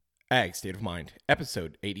Ag State of Mind,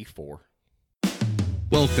 episode 84.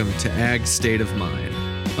 Welcome to Ag State of Mind,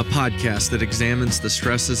 a podcast that examines the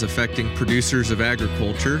stresses affecting producers of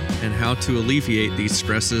agriculture and how to alleviate these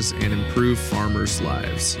stresses and improve farmers'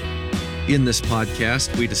 lives. In this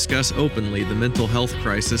podcast, we discuss openly the mental health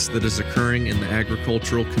crisis that is occurring in the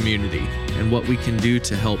agricultural community and what we can do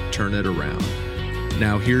to help turn it around.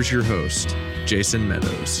 Now here's your host, Jason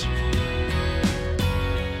Meadows.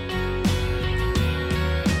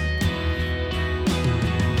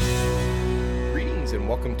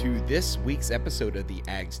 Welcome to this week's episode of the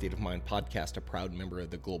Ag State of Mind podcast, a proud member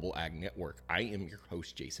of the Global Ag Network. I am your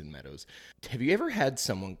host, Jason Meadows. Have you ever had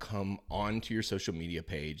someone come onto your social media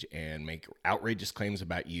page and make outrageous claims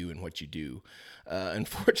about you and what you do?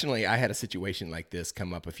 Unfortunately, I had a situation like this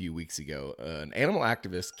come up a few weeks ago. An animal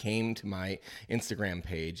activist came to my Instagram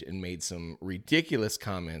page and made some ridiculous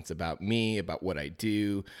comments about me, about what I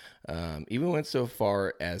do, even went so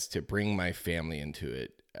far as to bring my family into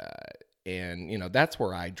it. And, you know, that's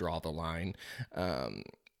where I draw the line.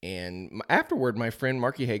 And afterward, my friend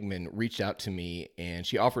Marky Hagman reached out to me and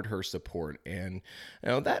she offered her support. And, you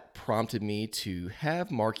know, that prompted me to have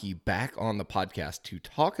Marky back on the podcast to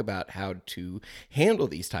talk about how to handle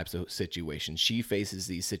these types of situations. She faces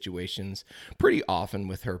these situations pretty often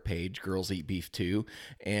with her page, Girls Eat Beef Too.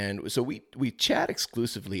 And so we chat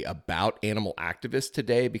exclusively about animal activists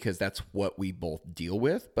today because that's what we both deal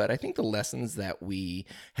with. But I think the lessons that we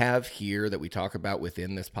have here that we talk about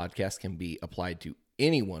within this podcast can be applied to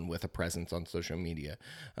anyone with a presence on social media.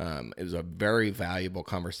 It was a very valuable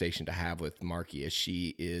conversation to have with Marky, as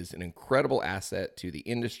she is an incredible asset to the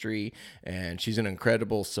industry and she's an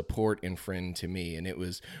incredible support and friend to me. And it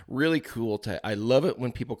was really cool I love it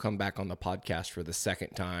when people come back on the podcast for the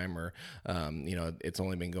second time, or, you know, it's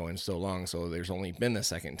only been going so long, so there's only been the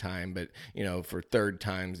second time, but, you know, for third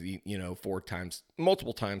times, you know, four times,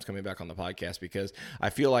 multiple times coming back on the podcast, because I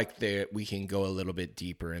feel like that we can go a little bit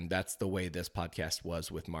deeper. And that's the way this podcast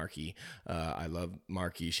was with Marky. I love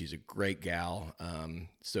Marky. She's a great gal.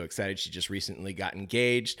 So excited. She just recently got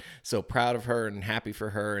engaged. So proud of her and happy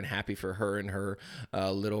for her and her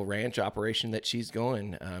little ranch operation that she's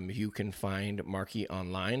going. You can find Marky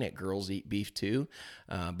online at Girls Eat Beef Too.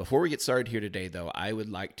 Before we get started here today, though, I would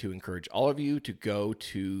like to encourage all of you to go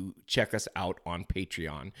to check us out on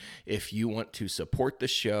Patreon. If you want to support the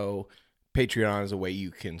show, Patreon is a way you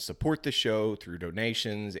can support the show through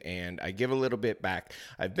donations, and I give a little bit back.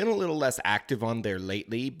 I've been a little less active on there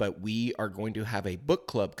lately, but we are going to have a book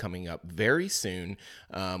club coming up very soon.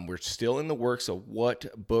 We're still in the works of what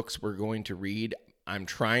books we're going to read. I'm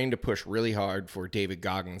trying to push really hard for David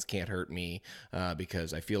Goggins' Can't Hurt Me,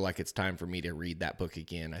 because I feel like it's time for me to read that book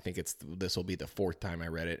again. I think this will be the fourth time I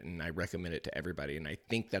read it, and I recommend it to everybody. And I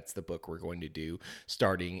think that's the book we're going to do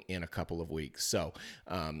starting in a couple of weeks. So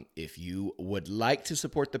if you would like to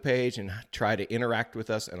support the page and try to interact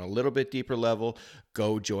with us on a little bit deeper level,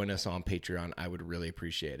 go join us on Patreon. I would really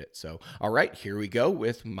appreciate it. So, all right, here we go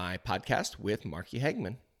with my podcast with Marky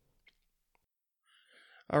Hagman.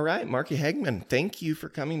 All right, Marky Hagman, thank you for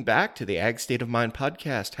coming back to the Ag State of Mind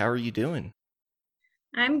podcast. How are you doing?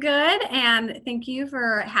 I'm good, and thank you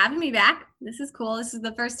for having me back. This is cool. This is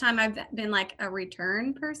the first time I've been like a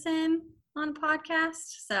return person on a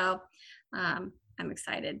podcast, so I'm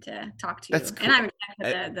excited to talk to you. That's cool. And I'm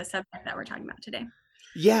excited for the subject that we're talking about today.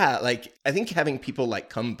 Yeah, like I think having people like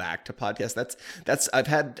come back to podcasts,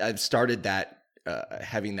 I've started that.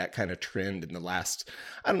 Having that kind of trend in the last,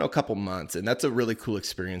 I don't know, couple months. And that's a really cool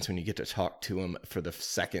experience when you get to talk to them for the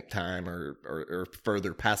second time or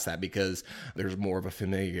further past that, because there's more of a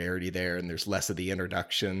familiarity there and there's less of the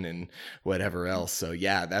introduction and whatever else. So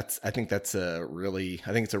yeah, I think it's a really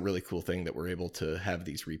cool thing that we're able to have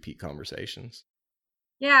these repeat conversations.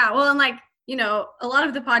 Yeah. Well, and like, you know, a lot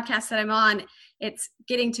of the podcasts that I'm on, it's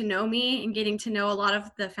getting to know me and getting to know a lot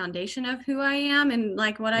of the foundation of who I am and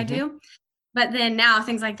like what I do. But then now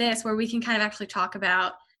things like this, where we can kind of actually talk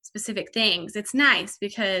about specific things, it's nice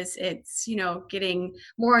because it's, you know, getting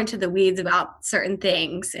more into the weeds about certain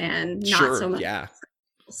things and not so much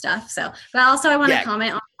stuff. So, but also I want to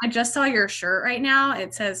comment on, I just saw your shirt right now.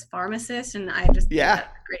 It says pharmacist, and I just think that's a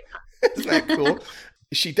great. Isn't that cool?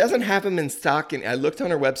 She doesn't have them in stock, and I looked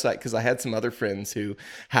on her website because I had some other friends who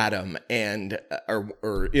had them, and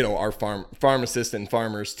or you know, our pharmacists and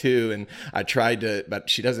farmers too. And I tried to, but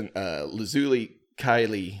she doesn't.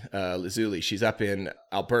 Kylie Lazuli, she's up in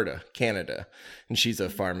Alberta, Canada, and she's a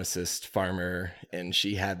farmer, and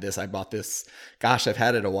she had this. I bought this. Gosh, I've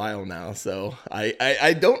had it a while now, so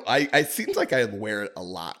I seems like I wear it a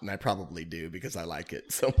lot, and I probably do because I like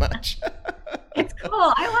it so much. It's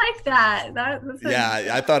cool. I like that.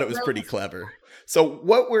 I thought it was pretty clever. So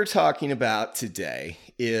what we're talking about today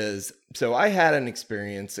is, so I had an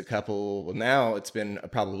experience now it's been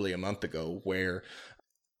probably a month ago, where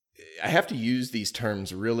I have to use these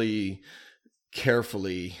terms really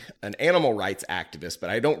carefully, an animal rights activist, but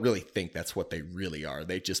I don't really think that's what they really are.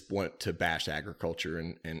 They just want to bash agriculture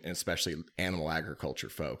and especially animal agriculture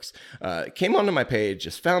folks. Came onto my page,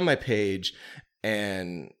 just found my page,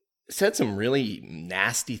 and said some really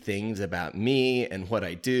nasty things about me and what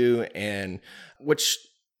I do, and which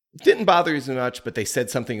didn't bother as much, but they said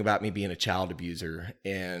something about me being a child abuser.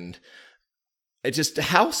 And it just,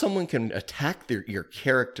 how someone can attack your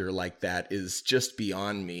character like that is just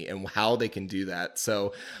beyond me, and how they can do that.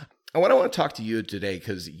 So I want to talk to you today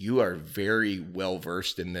because you are very well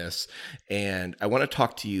versed in this, and I want to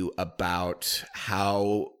talk to you about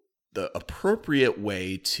how the appropriate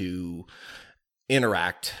way to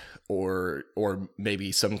interact or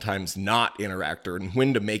maybe sometimes not interact, or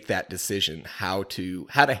when to make that decision, how to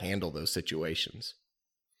handle those situations.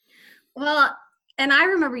 Well, and I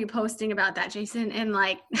remember you posting about that, Jason, and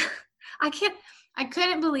like, I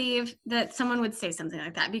couldn't believe that someone would say something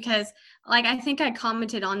like that, because like, I think I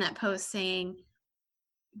commented on that post saying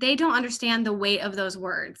they don't understand the weight of those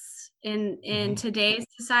words in today's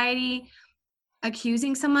society.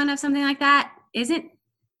 Accusing someone of something like that isn't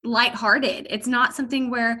lighthearted. It's not something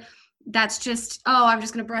where that's just, oh, I'm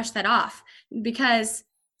just going to brush that off, because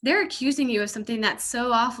they're accusing you of something that's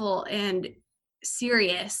so awful and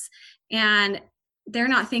serious. And they're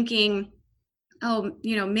not thinking, oh,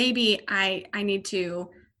 maybe I need to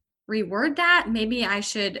reword that. Maybe I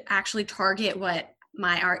should actually target what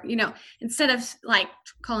my art, instead of like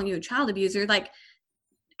calling you a child abuser, like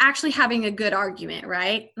actually having a good argument,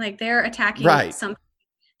 right? Like they're attacking something.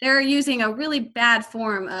 They're using a really bad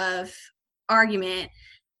form of argument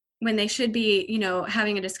when they should be,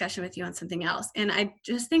 having a discussion with you on something else. And I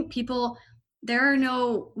just think there are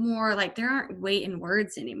no more, like, there aren't weight in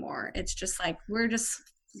words anymore. It's just like, we're just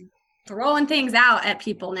throwing things out at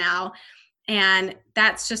people now. And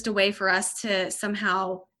that's just a way for us to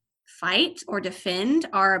somehow fight or defend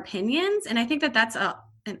our opinions. And I think that that's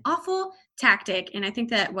an awful tactic. And I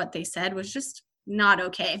think that what they said was just not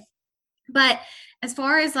okay. But as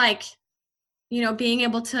far as like, being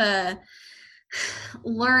able to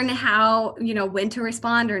learn how, when to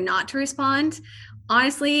respond or not to respond,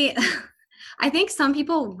 honestly, I think some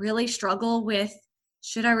people really struggle with,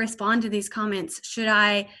 should I respond to these comments? Should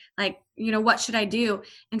I, what should I do?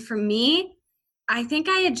 And for me, I think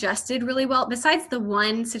I adjusted really well, besides the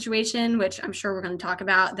one situation, which I'm sure we're going to talk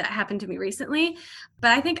about, that happened to me recently.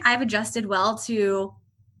 But I think I've adjusted well to,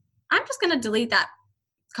 I'm just going to delete that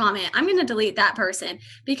comment. I'm going to delete that person,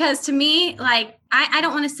 because to me, like, I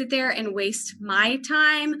don't want to sit there and waste my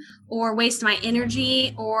time or waste my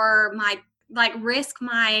energy or risk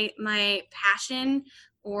my passion,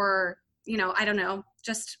 or, I don't know,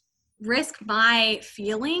 just risk my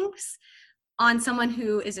feelings on someone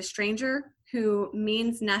who is a stranger, who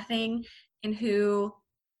means nothing, and who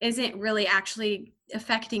isn't really actually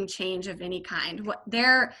affecting change of any kind. What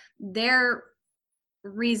their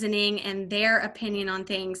reasoning and their opinion on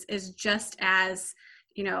things is just as,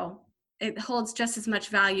 it holds just as much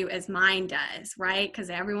value as mine does, right? Because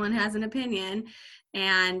everyone has an opinion,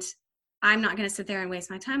 and I'm not going to sit there and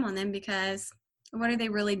waste my time on them, because what are they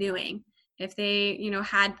really doing? If they,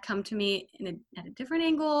 had come to me at a different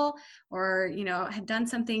angle, or, had done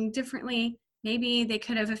something differently, maybe they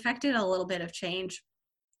could have affected a little bit of change.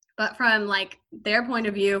 But from like their point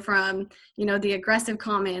of view, from, the aggressive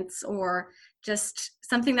comments or just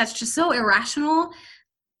something that's just so irrational,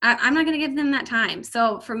 I'm not going to give them that time.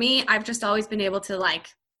 So for me, I've just always been able to like,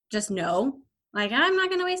 just know, like, I'm not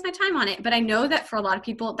going to waste my time on it. But I know that for a lot of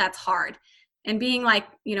people, that's hard. And being like,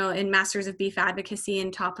 in Masters of Beef Advocacy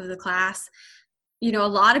and top of the class, a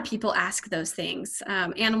lot of people ask those things.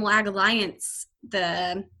 Animal Ag Alliance,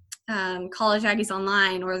 the College Aggies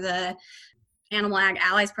Online, or the Animal Ag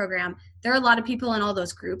Allies program, there are a lot of people in all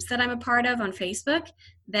those groups that I'm a part of on Facebook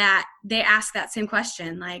that they ask that same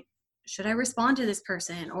question, like, should I respond to this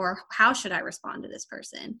person, or how should I respond to this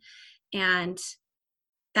person? And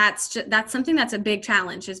that's something that's a big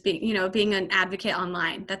challenge, is being an advocate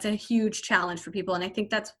online. That's a huge challenge for people. And I think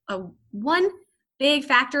that's one big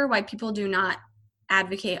factor why people do not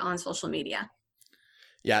advocate on social media.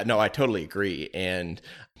 Yeah, no, I totally agree. And,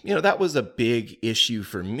 that was a big issue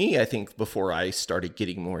for me, I think, before I started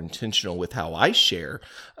getting more intentional with how I share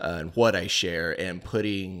and what I share, and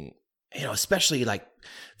putting, especially like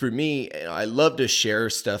for me, I love to share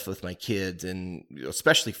stuff with my kids, and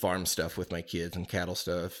especially farm stuff with my kids and cattle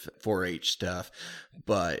stuff, 4-H stuff.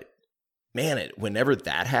 But whenever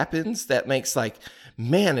that happens, that makes like,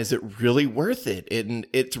 man, is it really worth it? And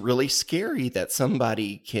it's really scary that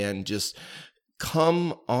somebody can just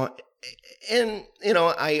come on. And,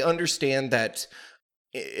 I understand that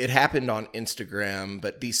it happened on Instagram,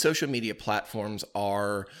 but these social media platforms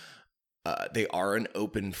are, they are an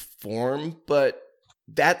open forum, but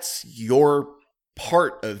that's your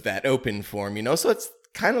part of that open forum, so it's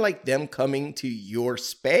kind of like them coming to your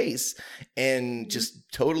space and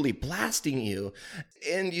just totally blasting you.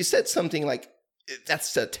 And you said something like,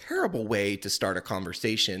 that's a terrible way to start a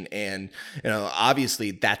conversation. And,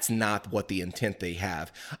 obviously that's not what the intent they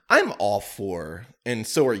have. I'm all for, and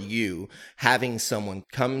so are you, having someone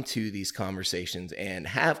come to these conversations and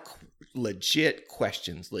have legit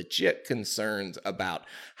questions, legit concerns about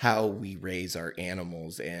how we raise our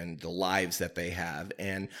animals and the lives that they have.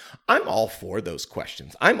 And I'm all for those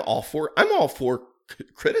questions. I'm all for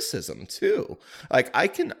criticism too. Like I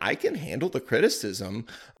can handle the criticism,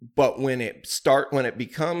 but when it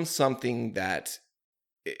becomes something that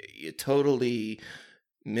you totally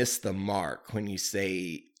miss the mark, when you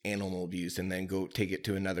say animal abuse and then go take it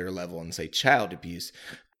to another level and say child abuse,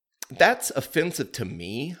 that's offensive to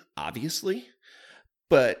me, obviously,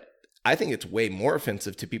 but I think it's way more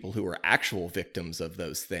offensive to people who are actual victims of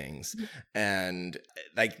those things. And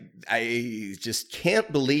like, I just can't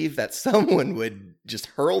believe that someone would just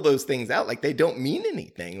hurl those things out like they don't mean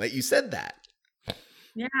anything. Like you said that.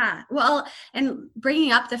 Yeah. Well, and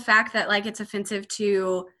bringing up the fact that like it's offensive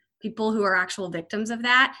to people who are actual victims of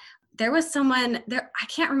that. There was someone there, I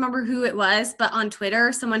can't remember who it was, but on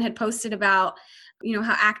Twitter, someone had posted about,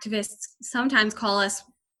 how activists sometimes call us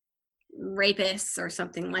rapists or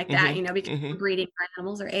something like that, because we're breeding our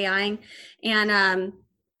animals or AIing. And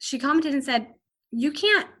she commented and said,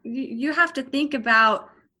 you have to think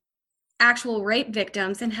about actual rape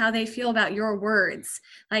victims and how they feel about your words.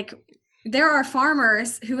 Like there are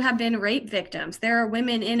farmers who have been rape victims. There are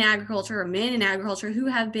women in agriculture or men in agriculture who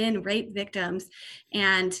have been rape victims.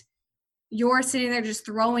 And you're sitting there just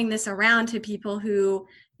throwing this around to people who,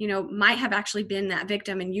 might have actually been that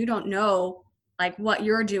victim, and you don't know like what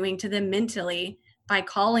you're doing to them mentally by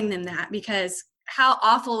calling them that, because how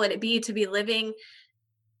awful would it be to be living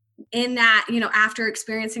in that, after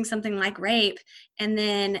experiencing something like rape and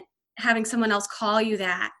then having someone else call you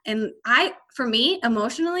that. And for me,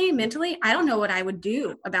 emotionally, mentally, I don't know what I would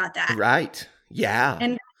do about that. Right. Yeah.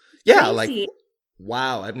 And yeah, crazy. like,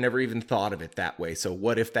 wow, I've never even thought of it that way. So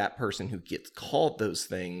what if that person who gets called those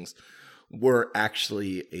things were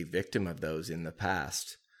actually a victim of those in the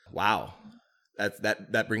past? Wow.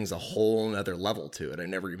 That brings a whole nother level to it. I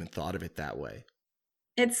never even thought of it that way.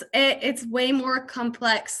 It's way more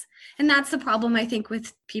complex. And that's the problem, I think,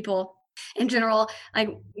 with people in general. Like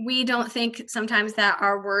we don't think sometimes that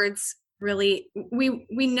our words really, we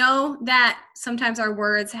know that sometimes our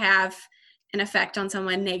words have an effect on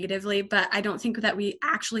someone negatively, but I don't think that we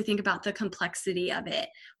actually think about the complexity of it.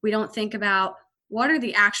 We don't think about what are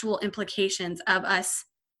the actual implications of us,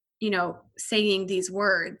 saying these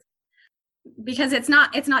words. Because it's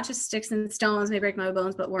not just sticks and stones may break my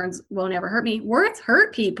bones, but words will never hurt me. Words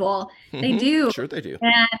hurt people. They do. Sure they do.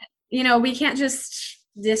 And, we can't just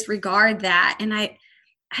disregard that.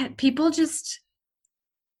 And people just,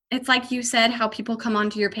 it's like you said, how people come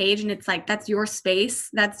onto your page and it's like, that's your space.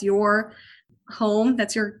 That's your home.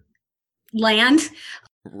 That's your land.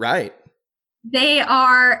 Right. They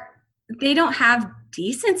don't have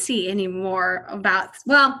decency anymore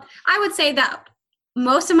I would say that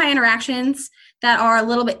most of my interactions that are a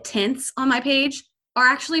little bit tense on my page are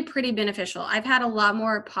actually pretty beneficial. I've had a lot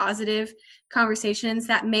more positive conversations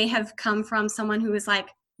that may have come from someone who was like,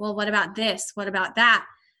 well, what about this? What about that?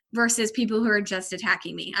 Versus people who are just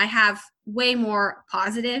attacking me. I have way more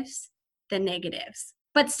positives than negatives.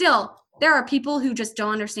 But still, there are people who just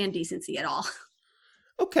don't understand decency at all.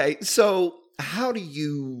 Okay, so how do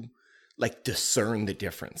you discern the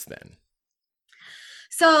difference then?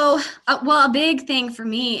 So, a big thing for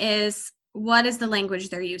me is what is the language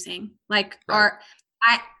they're using? Like, right.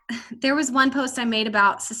 There was one post I made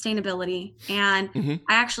about sustainability, and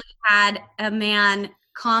I actually had a man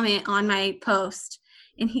comment on my post,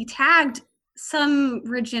 and he tagged some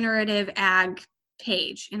regenerative ag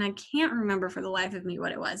page, and I can't remember for the life of me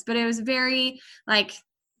what it was, but it was very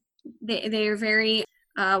they're very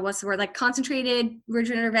what's the word, like concentrated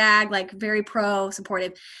regenerative ag, like very pro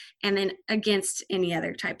supportive, and then against any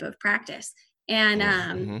other type of practice.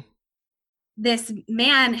 And this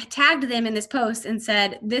man tagged them in this post and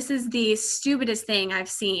said, this is the stupidest thing I've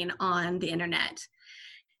seen on the internet.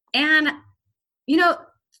 And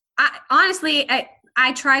I honestly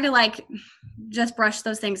try to just brush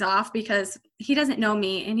those things off because he doesn't know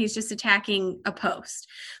me and he's just attacking a post.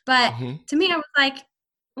 But to me, I was like,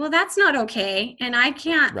 well, that's not okay. And I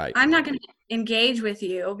can't, I'm not going to engage with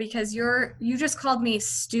you because you just called me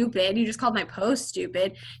stupid. You just called my post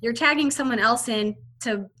stupid. You're tagging someone else in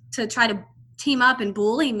to try to team up and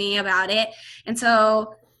bully me about it. And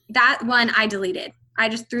so that one I deleted. I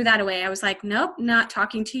just threw that away. I was like, nope, not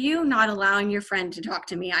talking to you, not allowing your friend to talk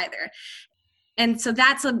to me either. And so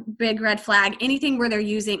that's a big red flag. Anything where they're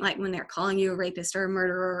using, like when they're calling you a rapist or a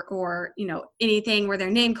murderer or, you know, anything where they're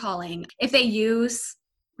name calling, if they use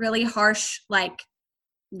really harsh, like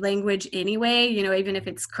language anyway, you know, even if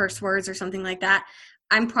it's curse words or something like that,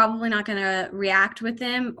 I'm probably not going to react with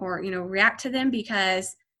them or, you know, react to them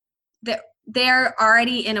because they're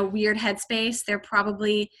already in a weird headspace. They're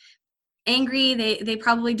probably angry. They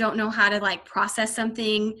probably don't know how to like process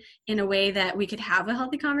something in a way that we could have a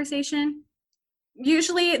healthy conversation.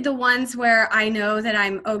 Usually the ones where I know that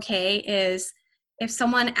I'm okay is if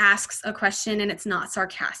someone asks a question and it's not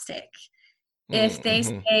sarcastic. If they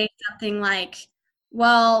say something like,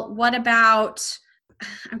 well, what about,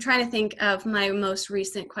 I'm trying to think of my most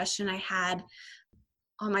recent question I had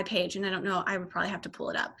on my page, and I don't know, I would probably have to pull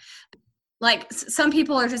it up. Like some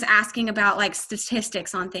people are just asking about like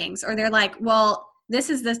statistics on things, or they're like, well, this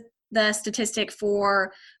is the statistic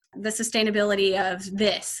for the sustainability of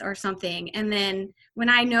this or something. And then when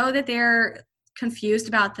I know that they're confused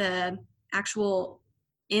about the actual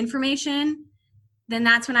information, then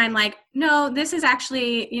that's when I'm like, no, this is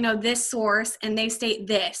actually, you know, this source and they state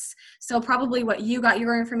this. So probably what you got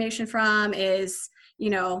your information from is, you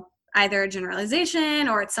know, either a generalization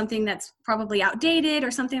or it's something that's probably outdated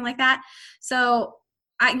or something like that. So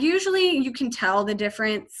usually you can tell the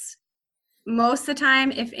difference. Most of the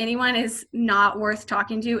time, if anyone is not worth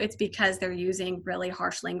talking to, it's because they're using really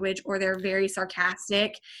harsh language or they're very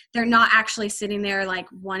sarcastic. They're not actually sitting there like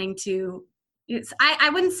wanting to. I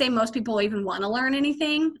wouldn't say most people even want to learn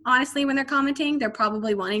anything, honestly, when they're commenting. They're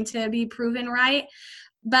probably wanting to be proven right.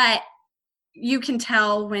 But you can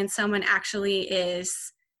tell when someone actually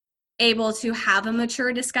is able to have a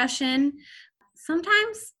mature discussion.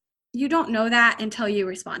 Sometimes you don't know that until you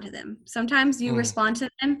respond to them. Sometimes you respond to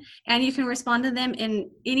them and you can respond to them in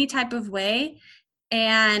any type of way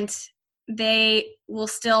and they will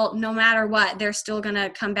still, no matter what, they're still going to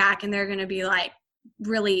come back and they're going to be like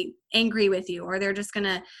really angry with you, or they're just going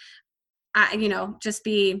to, you know, just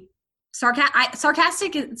be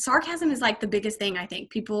sarcastic. Sarcasm is like the biggest thing. I think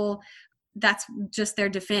people, that's just their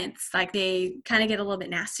defense. Like they kind of get a little bit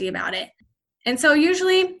nasty about it. And so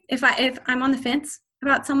usually if I'm on the fence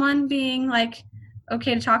about someone being like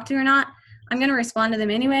okay to talk to or not, I'm going to respond to them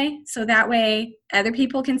anyway. So that way other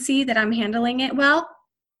people can see that I'm handling it well.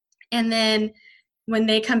 And then when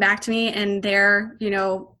they come back to me and they're, you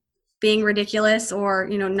know, being ridiculous or,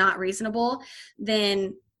 you know, not reasonable,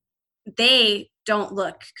 then they don't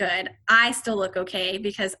look good. I still look okay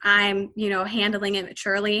because I'm, you know, handling it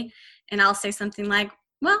maturely. And I'll say something like,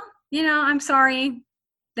 well, you know, I'm sorry.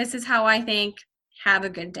 This is how I think. Have a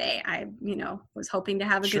good day. I, you know, was hoping to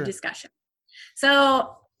have a good discussion.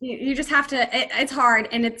 So you just have to, it's hard.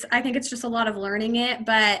 And I think it's just a lot of learning it.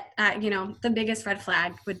 But, you know, the biggest red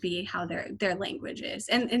flag would be how their language is.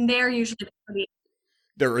 And they're usually pretty.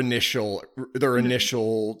 Their initial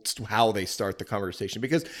how they start the conversation,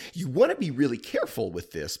 because you want to be really careful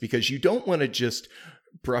with this because you don't want to just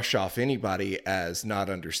brush off anybody as not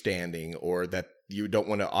understanding, or that you don't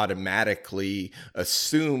want to automatically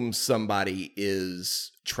assume somebody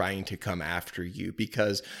is trying to come after you,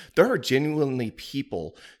 because there are genuinely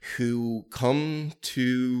people who come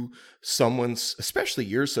to someone's, especially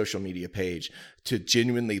your social media page, to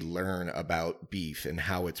genuinely learn about beef and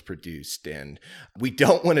how it's produced. And we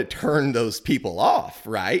don't want to turn those people off,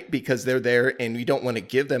 right? Because they're there and we don't want to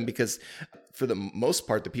give them, because for the most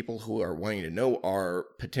part, the people who are wanting to know are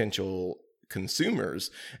potential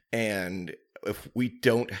consumers. And if we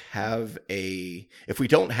don't have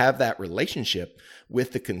that relationship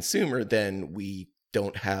with the consumer, then we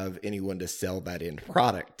don't have anyone to sell that end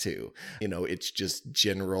product to. You know, it's just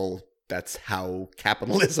general. That's how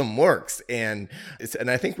capitalism works. And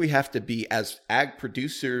I think we have to be, as ag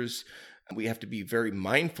producers, we have to be very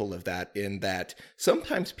mindful of that, in that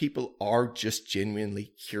sometimes people are just genuinely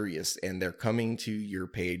curious and they're coming to your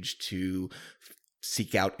page to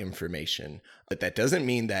seek out information. But that doesn't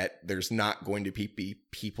mean that there's not going to be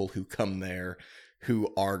people who come there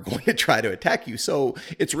who are going to try to attack you. So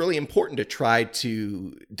it's really important to try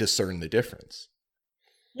to discern the difference.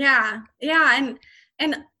 Yeah. Yeah.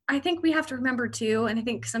 And I think we have to remember too, and I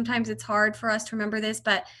think sometimes it's hard for us to remember this,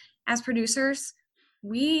 but as producers,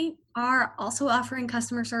 we are also offering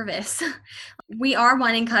customer service. We are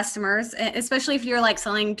wanting customers, especially if you're like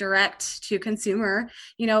selling direct to consumer,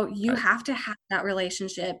 you have to have that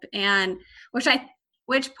relationship. And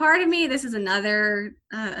which part of me, this is another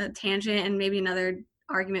tangent and maybe another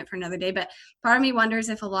argument for another day, but part of me wonders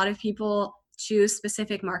if a lot of people choose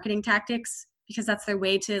specific marketing tactics because that's their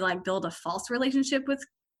way to like build a false relationship with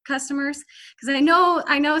customers. Because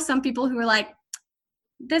I know some people who are like,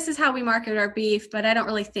 this is how we market our beef, but I don't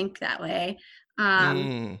really think that way.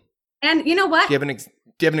 And you know what? Do you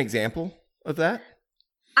have an example of that?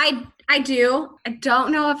 I do. I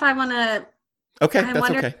don't know if I want to. Okay, that's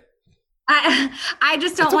okay. I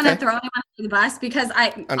just don't want to throw anyone under the bus because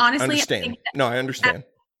I honestly understand. I understand.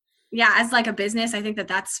 As like a business, I think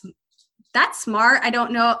that's smart. I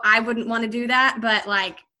don't know. I wouldn't want to do that, but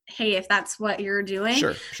like, hey, if that's what you're doing,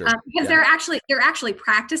 sure. Because they're actually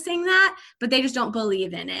practicing that, but they just don't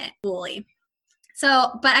believe in it fully.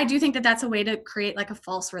 So, but I do think that that's a way to create like a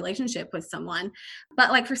false relationship with someone.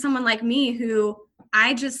 But like for someone like me, who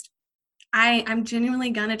I'm genuinely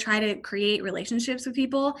gonna try to create relationships with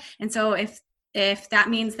people, and so if that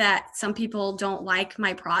means that some people don't like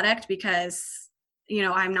my product because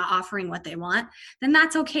I'm not offering what they want, then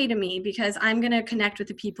that's okay to me because I'm going to connect with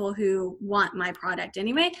the people who want my product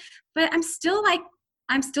anyway. But I'm still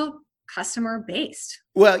customer based.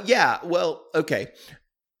 Well, yeah. Well, okay.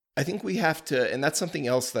 I think we have to, and that's something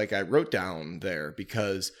else like I wrote down there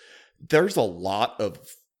because there's a lot of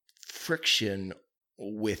friction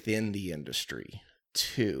within the industry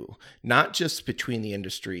too, not just between the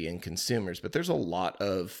industry and consumers, but there's a lot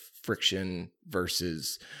of friction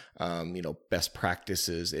versus, best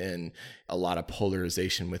practices and a lot of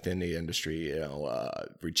polarization within the industry,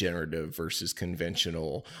 regenerative versus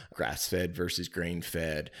conventional, grass-fed versus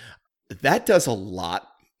grain-fed. That does a lot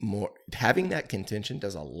more, having that contention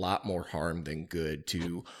does a lot more harm than good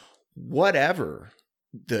to whatever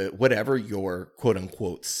your quote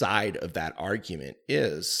unquote side of that argument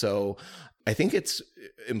is. So I think it's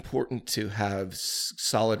important to have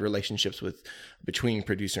solid relationships between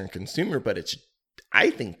producer and consumer, but it's, I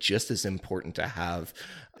think, just as important to have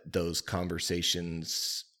those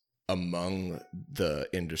conversations among the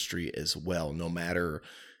industry as well, no matter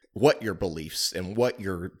what your beliefs and what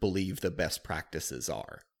you believe the best practices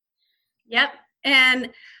are. Yep. And,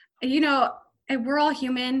 we're all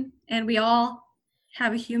human and we all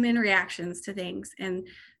have human reactions to things. And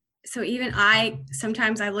so even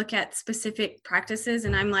sometimes I look at specific practices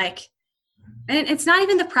and I'm like, and it's not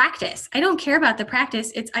even the practice. I don't care about the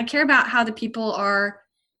practice. I care about how the people are,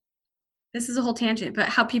 this is a whole tangent, but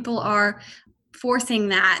how people are forcing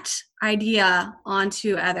that idea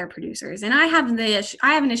onto other producers. And I have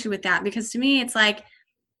an issue with that because to me, it's like,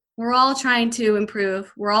 we're all trying to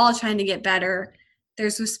improve. We're all trying to get better.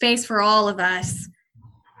 There's a space for all of us.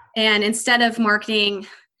 And instead of marketing,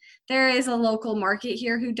 there is a local market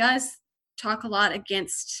here who does talk a lot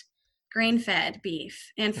against grain-fed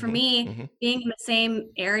beef. And for me, being in the same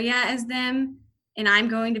area as them, and I'm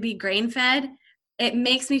going to be grain-fed, it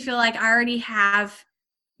makes me feel like I already have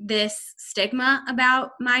this stigma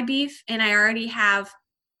about my beef. And I already have,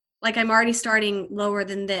 like, I'm already starting lower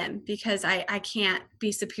than them because I can't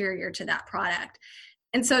be superior to that product.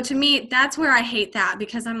 And so to me, that's where I hate that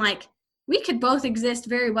because I'm like, we could both exist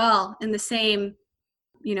very well in the same,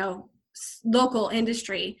 local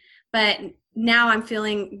industry. But now I'm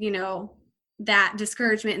feeling, that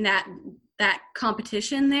discouragement and that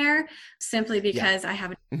competition there simply because I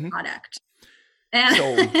have a product.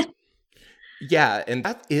 And yeah, and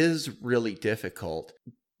that is really difficult.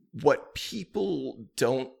 What people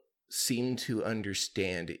don't seem to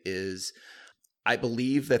understand is I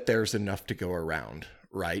believe that there's enough to go around,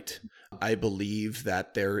 right? I believe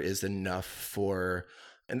that there is enough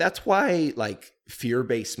and that's why like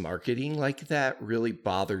fear-based marketing like that really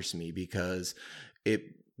bothers me because it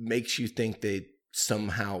makes you think that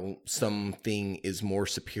somehow something is more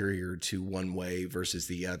superior to one way versus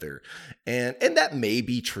the other. And that may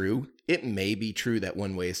be true. It may be true that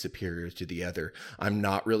one way is superior to the other. I'm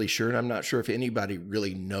not really sure. And I'm not sure if anybody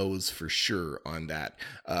really knows for sure on that.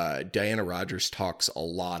 Diana Rogers talks a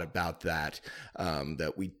lot about that,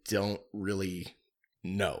 that we don't really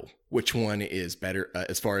know which one is better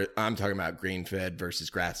as far as I'm talking about grain-fed versus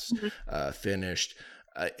grass finished.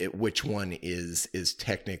 Which one is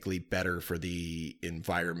technically better for the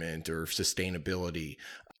environment or sustainability?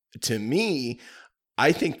 To me,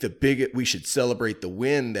 I think we should celebrate the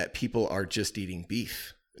win that people are just eating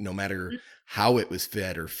beef, no matter how it was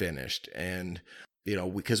fed or finished. And,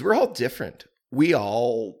 because we're all different. We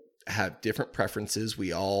all have different preferences.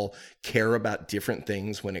 We all care about different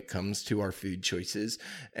things when it comes to our food choices.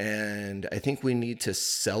 And I think we need to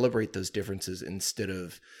celebrate those differences instead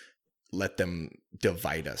of let them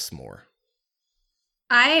divide us more.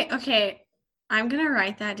 Okay, I'm going to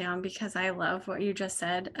write that down because I love what you just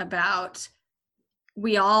said about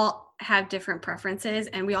we all have different preferences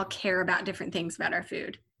and we all care about different things about our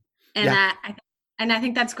food. And I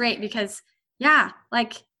think that's great because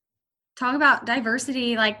like talk about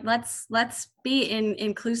diversity, like let's be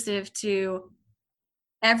inclusive to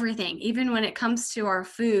everything, even when it comes to our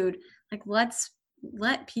food. Like let's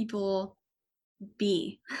let people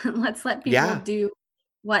be. Let's let people do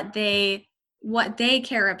what they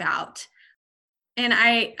care about. And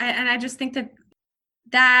I just think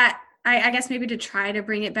that I guess maybe to try to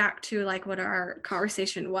bring it back to like what our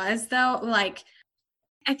conversation was though, like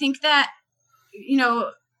I think that, you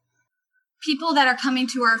know, people that are coming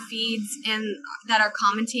to our feeds and that are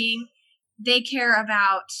commenting, they care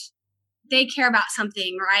about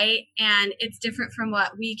something, right? And it's different from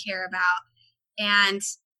what we care about. And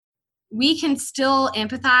we can still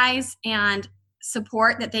empathize and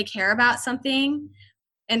support that they care about something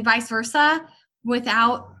and vice versa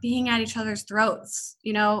without being at each other's throats,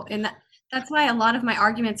 you know? And that's why a lot of my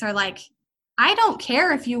arguments are like, I don't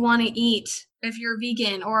care if you want to eat, if you're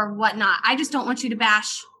vegan or whatnot. I just don't want you to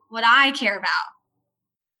bash what I care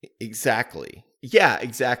about. Exactly. Yeah,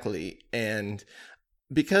 exactly. And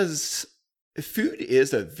because food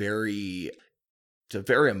is a very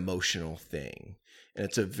emotional thing, and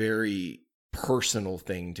it's a very personal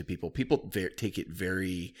thing to people. People take it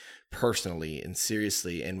very personally and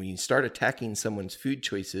seriously. And when you start attacking someone's food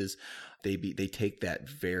choices, they take that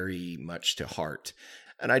very much to heart.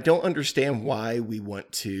 And I don't understand why we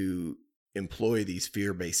want to employ these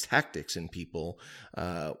fear-based tactics in people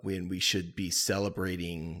when we should be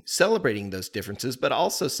celebrating those differences, but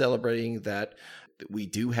also celebrating that we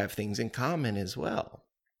do have things in common as well.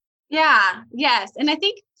 Yeah. Yes. And I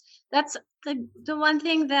think that's the one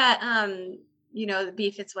thing that, you know, the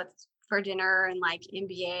Beef It's What's for Dinner and like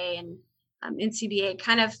NBA and NCBA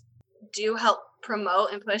kind of do help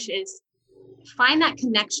promote and push is find that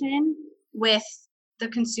connection with the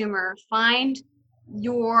consumer, find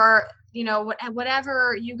your, you know,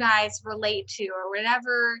 whatever you guys relate to or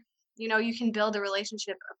whatever, you know, you can build a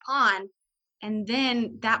relationship upon. And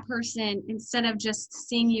then that person, instead of just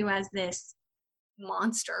seeing you as this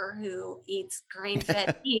monster who eats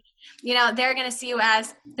grain-fed meat, you know, they're going to see you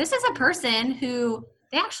as this is a person who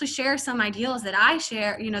they actually share some ideals that I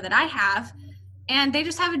share, you know, that I have, and they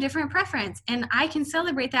just have a different preference, and I can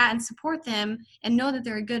celebrate that and support them and know that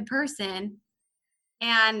they're a good person.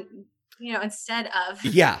 And, you know, instead of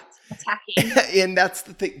attacking. And that's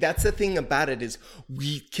the thing about it is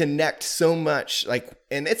we connect so much, like,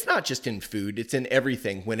 and it's not just in food, it's in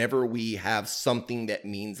everything. Whenever we have something that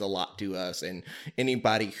means a lot to us, and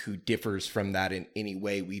anybody who differs from that in any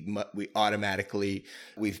way, we automatically,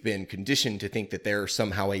 we've been conditioned to think that they're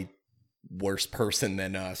somehow a worse person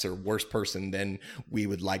than us or worse person than we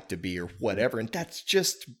would like to be or whatever. And that's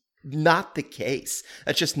just not the case.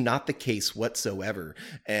 That's just not the case whatsoever.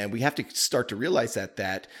 And we have to start to realize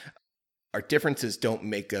that our differences don't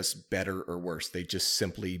make us better or worse. They just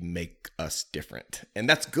simply make us different. And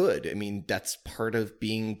that's good. I mean, that's part of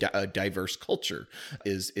being a diverse culture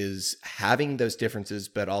is having those differences,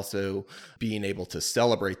 but also being able to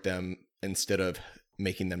celebrate them instead of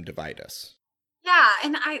making them divide us. Yeah.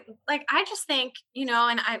 And I just think, you know,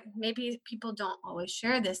 and maybe people don't always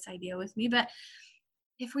share this idea with me, but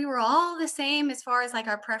if we were all the same as far as like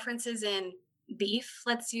our preferences in beef,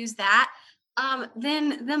 let's use that,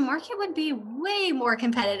 then the market would be way more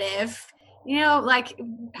competitive. You know, like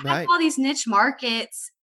have all these niche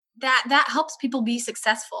markets that helps people be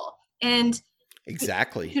successful. And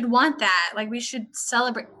exactly, we should want that. Like we should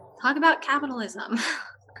celebrate, talk about capitalism,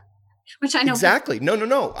 which I know. Exactly. No.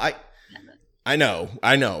 I know.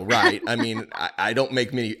 Right. I mean, I don't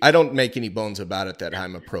make any bones about it that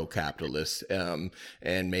I'm a pro-capitalist. And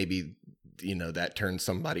maybe, you know, that turns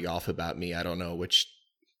somebody off about me. I don't know, which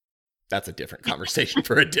that's a different conversation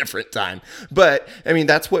for a different time. But I mean,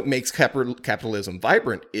 that's what makes capitalism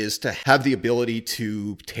vibrant, is to have the ability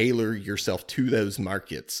to tailor yourself to those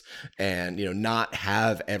markets and, you know, not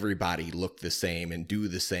have everybody look the same and do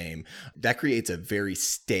the same. That creates a very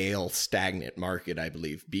stale, stagnant market, I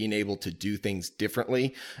believe. Being able to do things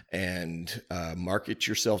differently and market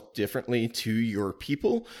yourself differently to your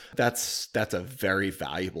people, that's a very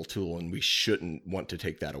valuable tool, and we shouldn't want to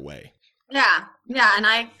take that away. Yeah. And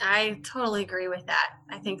I totally agree with that.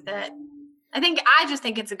 I just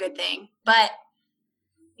think it's a good thing, but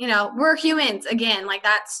you know, we're humans again. Like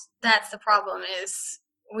that's the problem is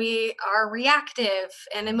we are reactive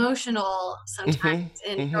and emotional sometimes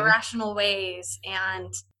in irrational ways.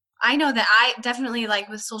 And I know that I definitely, like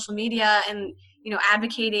with social media and,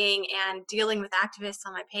 advocating and dealing with activists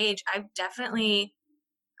on my page, I've definitely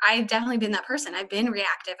been that person. I've been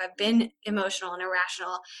reactive. I've been emotional and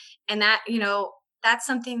irrational. And that, that's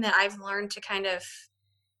something that I've learned to kind of,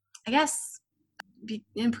 I guess,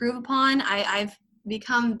 improve upon. I've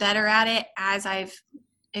become better at it as I've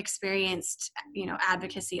experienced,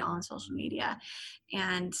 advocacy on social media.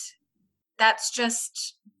 And that's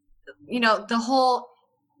just, the whole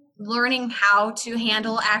learning how to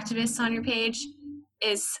handle activists on your page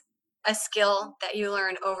is a skill that you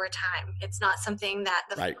learn over time. It's not something that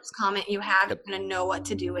the first comment you have, you're going to know what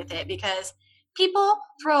to do with it, because people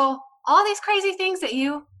throw all these crazy things at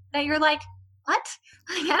you that you're like, what?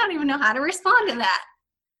 I don't even know how to respond to that.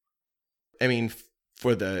 I mean,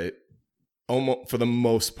 for the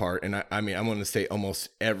most part, and I mean, I'm going to say almost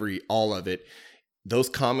all of it, those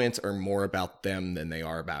comments are more about them than they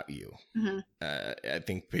are about you. I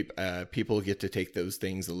think people get to take those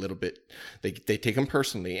things a little bit. They take them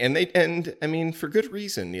personally, and I mean, for good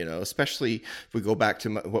reason. Especially if we go back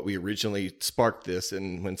to what we originally sparked this,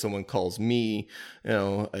 and when someone calls me,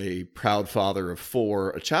 a proud father of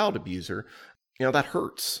 4, a child abuser, that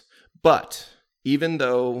hurts. But even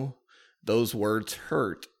though those words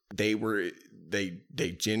hurt, they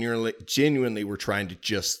genuinely were trying to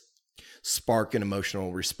just spark an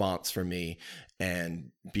emotional response for me,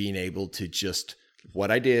 and being able to just,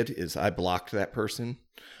 what I did is I blocked that person.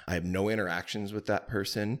 I have no interactions with that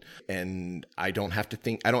person, and I don't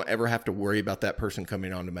ever have to worry about that person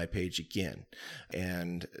coming onto my page again.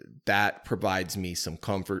 And that provides me some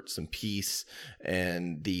comfort, some peace,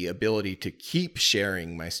 and the ability to keep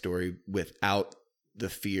sharing my story without the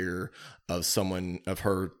fear of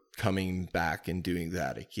her coming back and doing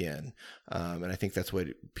that again. And I think that's what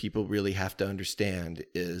people really have to understand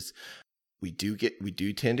is we do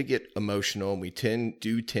tend to get emotional, and we tend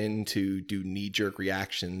to do knee-jerk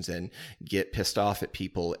reactions and get pissed off at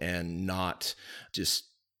people and not just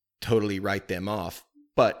totally write them off.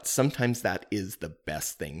 But sometimes that is the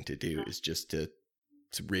best thing to do, is just to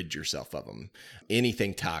rid yourself of them.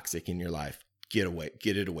 Anything toxic in your life, get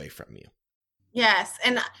it away from you. Yes.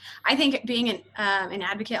 And I think being an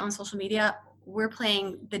advocate on social media, we're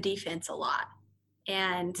playing the defense a lot.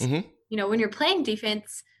 And, when you're playing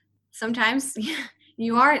defense, sometimes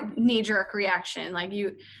you are knee-jerk reaction. Like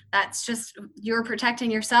that's just, you're protecting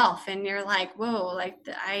yourself, and you're like, whoa, like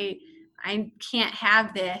I can't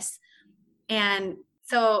have this. And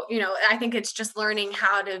so, I think it's just learning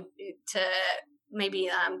how to maybe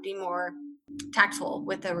be more tactful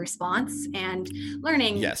with the response, and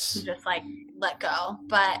learning to just like let go.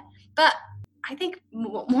 But I think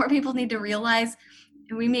more people need to realize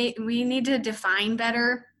we need to define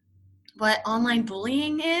better what online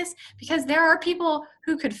bullying is, because there are people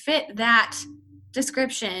who could fit that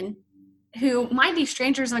description who might be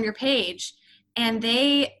strangers on your page, and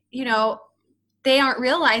they aren't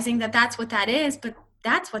realizing that that's what that is, but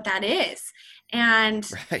that's what that is. And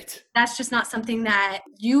that's just not something that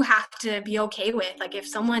you have to be okay with. Like if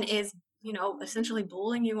someone is, essentially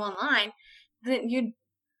bullying you online, then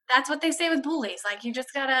that's what they say with bullies. Like you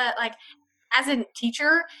just gotta, like, as a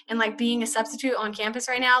teacher and like being a substitute on campus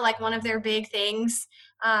right now, like one of their big things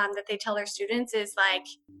that they tell their students is like,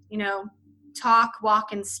 talk,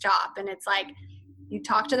 walk, and stop. And it's like, you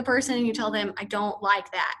talk to the person and you tell them, I don't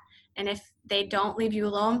like that. And if they don't leave you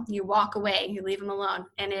alone, you walk away, you leave them alone.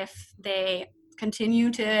 And if they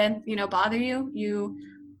continue to, bother you, you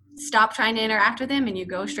stop trying to interact with them and you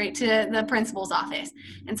go straight to the principal's office.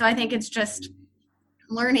 And so I think it's just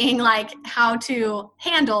learning like how to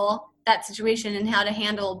handle that situation and how to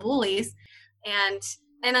handle bullies. And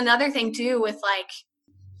another thing too, with like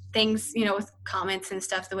things, with comments and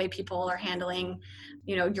stuff, the way people are handling,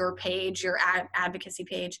 your page, your advocacy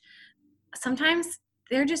page, sometimes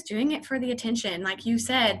they're just doing it for the attention. Like you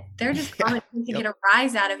said, they're just commenting to get a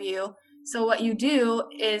rise out of you. So what you do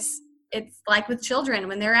is, it's like with children,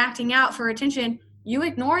 when they're acting out for attention, you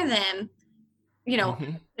ignore them, in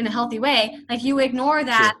a healthy way. Like you ignore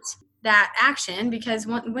that action, because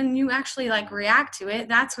when you actually like react to it,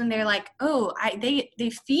 that's when they're like, oh, they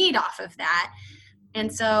feed off of that.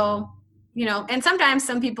 And so, and sometimes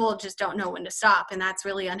some people just don't know when to stop, and that's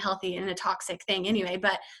really unhealthy and a toxic thing anyway.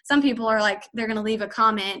 But some people are like, they're going to leave a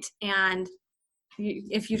comment, and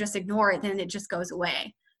if you just ignore it, then it just goes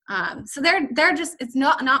away. So they're just, it's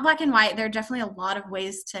not black and white. There are definitely a lot of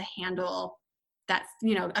ways to handle that,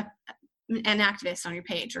 an activist on your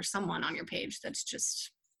page or someone on your page that's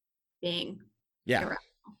just being irrational.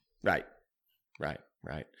 Right.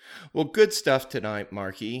 Right. Well, good stuff tonight,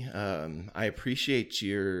 Marky. I appreciate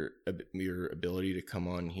your ability to come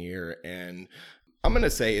on here, and I'm going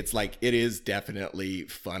to say it's like it is definitely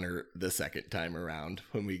funner the second time around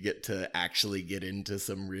when we get to actually get into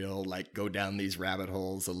some real, like, go down these rabbit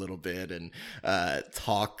holes a little bit and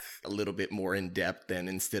talk a little bit more in depth than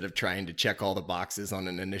instead of trying to check all the boxes on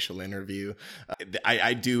an initial interview.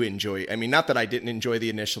 I do enjoy, I mean, not that I didn't enjoy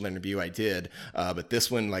the initial interview, I did, but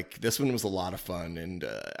this one was a lot of fun. And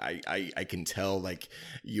I can tell, like,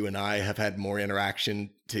 you and I have had more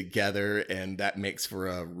interaction together, and that makes for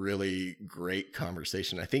a really great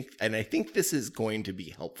conversation. I think this is going to be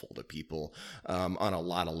helpful to people on a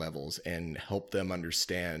lot of levels, and help them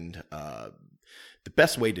understand the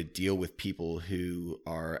best way to deal with people who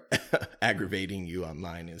are aggravating you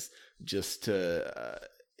online is just to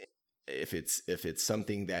if it's a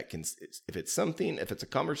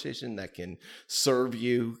conversation that can serve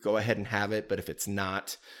you, go ahead and have it. But if it's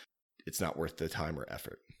not worth the time or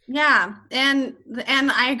effort. Yeah. And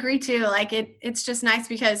I agree too. Like it's just nice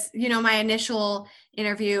because, my initial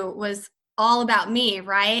interview was all about me.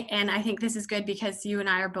 Right. And I think this is good because you and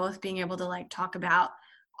I are both being able to like talk about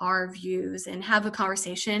our views and have a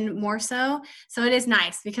conversation more so. So it is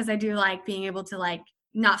nice because I do like being able to like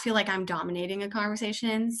not feel like I'm dominating a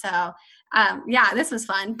conversation. So yeah, this was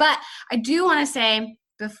fun. But I do want to say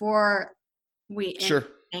before we end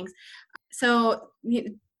things. So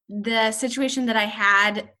the situation that I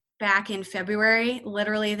had back in February,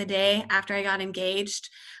 literally the day after I got engaged,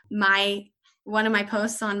 one of my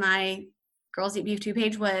posts on my Girls Eat Beef 2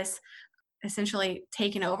 page was essentially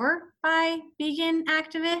taken over by vegan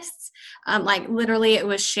activists. Like literally it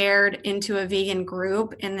was shared into a vegan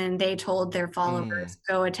group, and then they told their followers,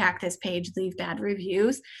 go attack this page, leave bad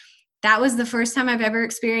reviews. That was the first time I've ever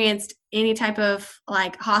experienced any type of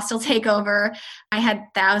like hostile takeover. I had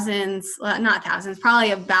not thousands,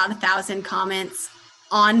 probably about 1,000 comments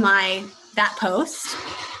on that post.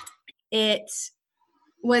 It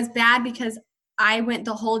was bad because I went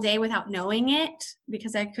the whole day without knowing it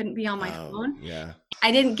because I couldn't be on my phone. Yeah.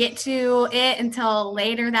 I didn't get to it until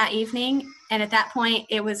later that evening. And at that point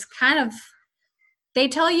it was they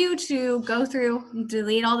tell you to go through and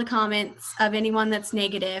delete all the comments of anyone that's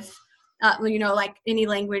negative. Like any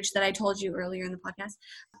language that I told you earlier in the podcast.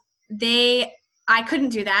 I couldn't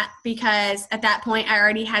do that because at that point I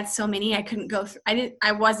already had so many I couldn't go through.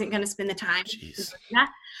 I wasn't going to spend the time to do that.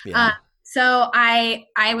 Yeah. So I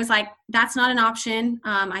was like, that's not an option.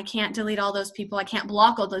 I can't delete all those people. I can't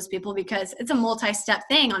block all those people because it's a multi-step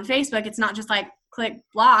thing on Facebook. It's not just like click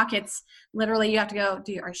block. It's literally you have to go, are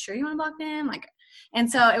you sure you want to block them? Like, and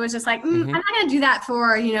so it was just like, I'm not going to do that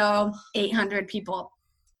for, 800 people.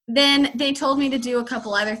 Then they told me to do a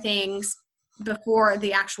couple other things before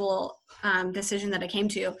the actual decision that I came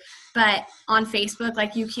to. But on Facebook,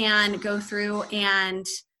 like you can go through and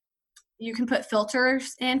you can put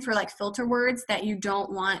filters in for like filter words that you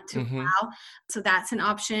don't want to allow. So that's an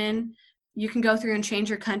option. You can go through and change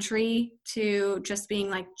your country to just being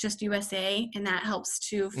like just USA, and that helps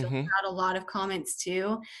to filter out a lot of comments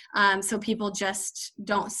too. So people just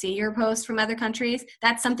don't see your post from other countries.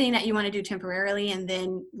 That's something that you want to do temporarily, and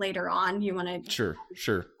then later on you want to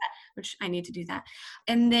sure. Which I need to do that.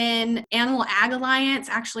 And then Animal Ag Alliance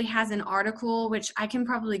actually has an article, which I can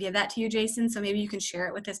probably give that to you, Jason. So maybe you can share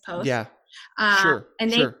it with this post. Yeah, sure. And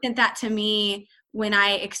they sent that to me when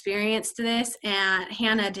I experienced this, and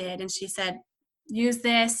Hannah did. And she said, use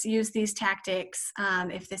these tactics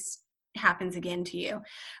if this happens again to you.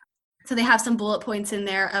 So they have some bullet points in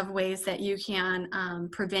there of ways that you can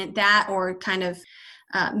prevent that or kind of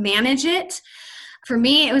manage it. For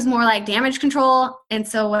me, it was more like damage control. And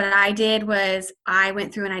so what I did was I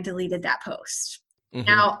went through and I deleted that post.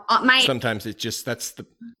 Now, sometimes that's the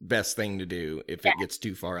best thing to do if it gets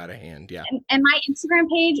too far out of hand. Yeah. And my Instagram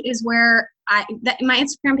page is where my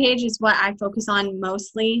Instagram page is what I focus on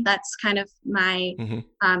mostly. That's kind of my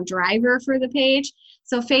driver for the page.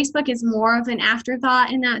 So Facebook is more of an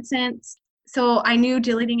afterthought in that sense. So I knew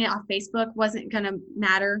deleting it off Facebook wasn't going to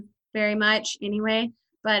matter very much anyway.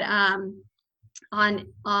 But on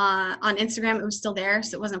Instagram, it was still there,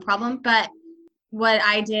 so it wasn't a problem. But what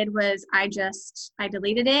I did was I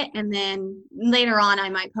deleted it, and then later on I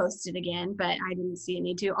might post it again, but I didn't see a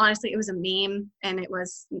need to. Honestly, it was a meme, and it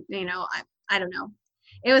was, I don't know.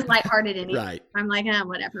 It was lighthearted anyway. Right. I'm like,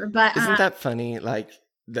 whatever. But isn't that funny? Like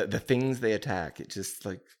the things they attack, it just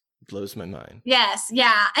like blows my mind. Yes.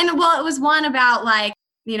 Yeah. And well, it was one about like,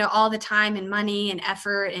 all the time and money and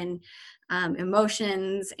effort and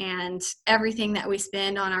emotions and everything that we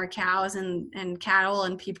spend on our cows and cattle,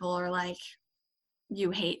 and people are like, you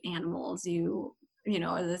hate animals, you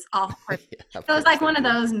this awful person. Yeah, So it was like one of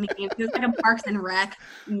those memes. It was like a Parks and Rec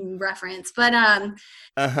reference. But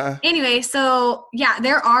anyway, so yeah,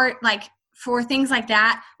 there are like for things like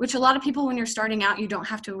that, which a lot of people, when you're starting out, you don't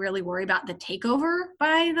have to really worry about the takeover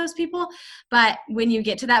by those people. But when you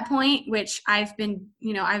get to that point, which I've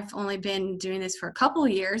only been doing this for a couple of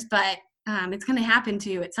years, but it's going to happen to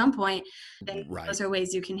you at some point, then those are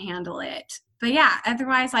ways you can handle it. But yeah,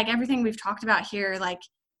 otherwise, like everything we've talked about here, like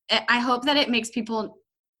I hope that it makes people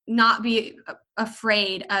not be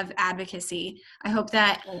afraid of advocacy. I hope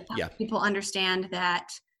that people understand that,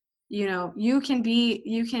 you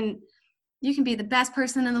can be the best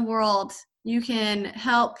person in the world. You can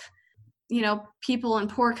help, people in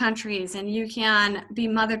poor countries, and you can be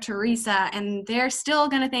Mother Teresa, and they're still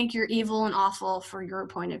going to think you're evil and awful for your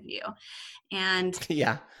point of view. And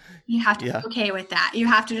you have to be okay with that. You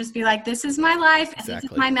have to just be like, this is my life, and this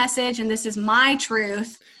is my message, and this is my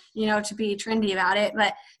truth, to be trendy about it.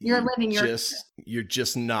 But you're living your you're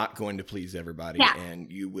just not going to please everybody, and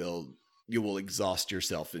you will exhaust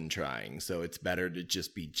yourself in trying. So it's better to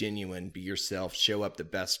just be genuine, be yourself, show up the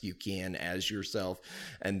best you can as yourself.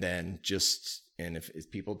 And then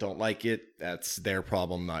if people don't like it, that's their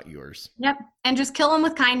problem, not yours. Yep. And just kill them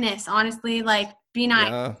with kindness. Honestly, like be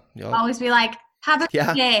nice. Always be like, have a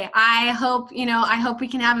good day. I hope we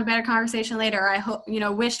can have a better conversation later. I hope,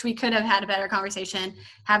 wished we could have had a better conversation.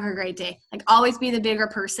 Have a great day. Like always be the bigger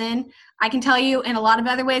person. I can tell you in a lot of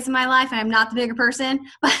other ways in my life, I am not the bigger person,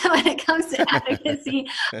 but when it comes to advocacy,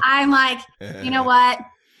 I'm like, you know what?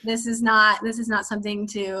 This is not something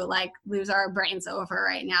to like lose our brains over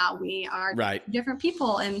right now. We are different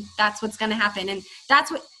people, and that's what's going to happen. And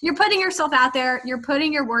that's what you're putting yourself out there. You're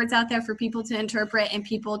putting your words out there for people to interpret, and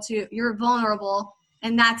you're vulnerable,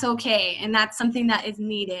 and that's okay. And that's something that is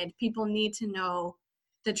needed. People need to know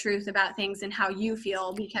the truth about things and how you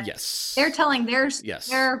feel, because they're telling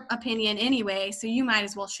their opinion anyway. So you might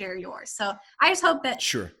as well share yours. So I just hope that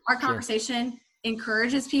our conversation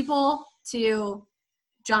encourages people to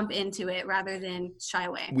jump into it rather than shy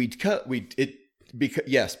away. Because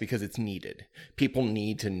it's needed. People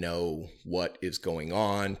need to know what is going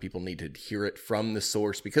on. People need to hear it from the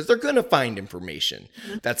source, because they're going to find information.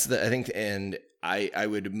 Mm-hmm. That's I think, and I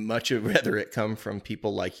would much rather it come from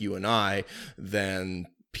people like you and I than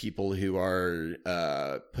people who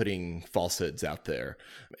are putting falsehoods out there.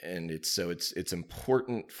 And it's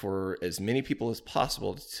important for as many people as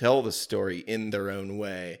possible to tell the story in their own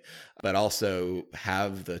way, but also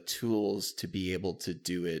have the tools to be able to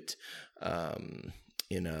do it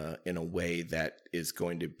in a way that is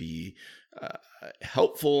going to be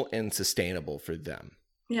helpful and sustainable for them.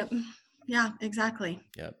 Yep. Yeah, exactly.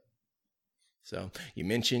 Yep. So you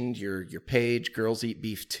mentioned your page, Girls Eat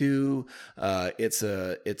Beef Too. It's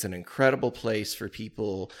an incredible place for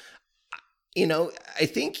people. I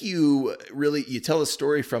think you tell a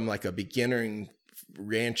story from like a beginner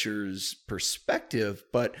rancher's perspective,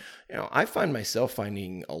 but I find myself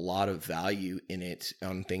finding a lot of value in it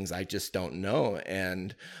on things I just don't know,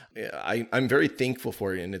 and I'm very thankful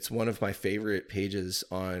for it. And it's one of my favorite pages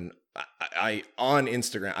on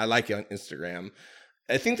Instagram. I like on Instagram.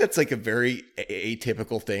 I think that's like a very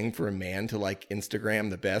atypical thing for a man to like Instagram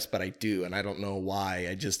the best, but I do, and I don't know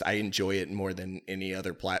why. I enjoy it more than any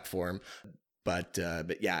other platform. But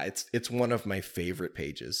yeah, it's one of my favorite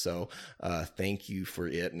pages. So thank you for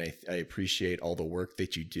it, and I appreciate all the work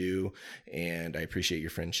that you do, and I appreciate your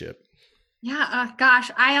friendship. Yeah,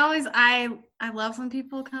 gosh, I love when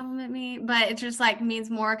people compliment me, but it just like means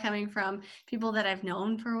more coming from people that I've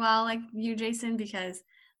known for a while, like you, Jason, because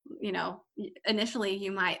initially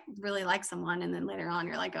you might really like someone, and then later on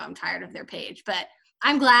you're like, oh, I'm tired of their page. But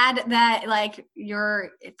I'm glad that like you're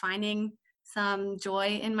finding some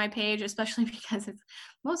joy in my page, especially because it's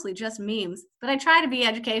mostly just memes, but I try to be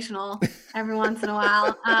educational every once in a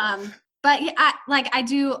while. But yeah, I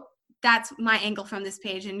do, that's my angle from this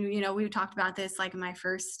page. And, we talked about this like in my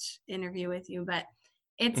first interview with you, but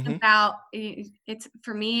it's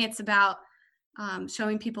for me, it's about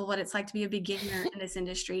showing people what it's like to be a beginner in this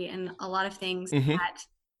industry, and a lot of things that,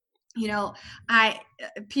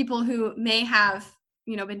 people who may have,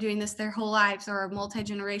 been doing this their whole lives, or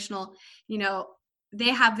multi-generational, they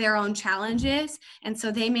have their own challenges. And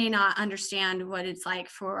so they may not understand what it's like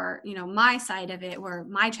for, my side of it, where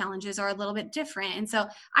my challenges are a little bit different. And so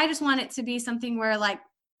I just want it to be something where like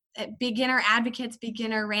beginner advocates,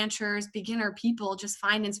 beginner ranchers, beginner people just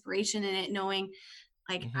find inspiration in it, knowing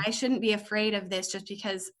like I shouldn't be afraid of this just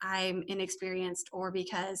because I'm inexperienced or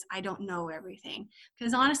because I don't know everything.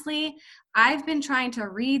 Because honestly, I've been trying to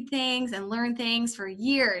read things and learn things for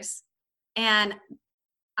years, and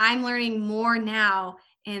I'm learning more now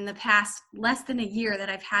in the past less than a year that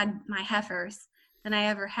I've had my heifers than I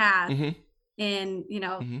ever have in,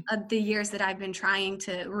 the years that I've been trying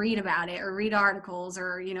to read about it or read articles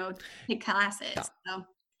or, take classes. Yeah. So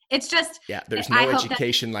it's just, there's no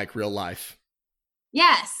education like real life.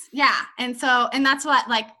 Yes. Yeah. And that's what,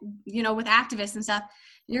 with activists and stuff,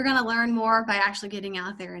 you're going to learn more by actually getting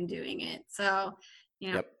out there and doing it. So,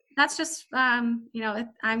 that's just, I'm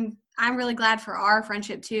really glad for our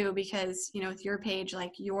friendship too, because, with your page,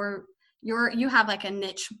 like you have like a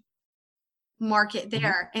niche market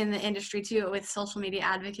there in the industry too, with social media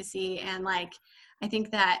advocacy. And like, I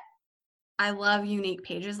think that I love unique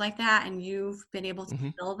pages like that. And you've been able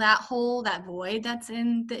to fill that void that's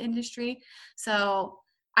in the industry. So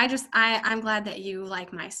I'm glad that you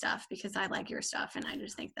like my stuff because I like your stuff. And I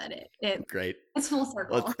just think that it's full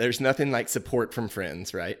circle. Well, there's nothing like support from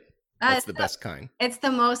friends, right? That's the best kind. It's the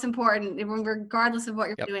most important. Regardless of what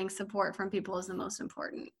you're doing, support from people is the most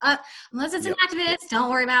important. Unless it's an activist, don't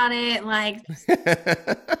worry about it. Like,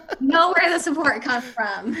 know where the support comes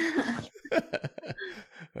from.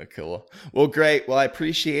 Cool. Well, great. Well, I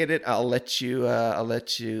appreciate it. I'll let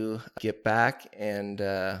you get back, and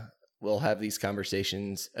we'll have these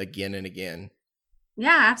conversations again and again.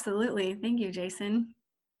 Yeah, absolutely. Thank you, Jason.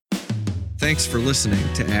 Thanks for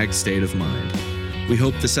listening to Ag State of Mind. We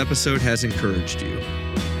hope this episode has encouraged you.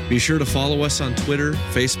 Be sure to follow us on Twitter,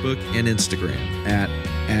 Facebook, and Instagram at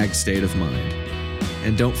Ag State of Mind.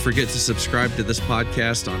 And don't forget to subscribe to this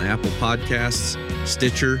podcast on Apple Podcasts,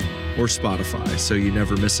 Stitcher, or Spotify so you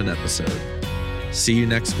never miss an episode. See you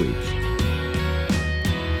next week.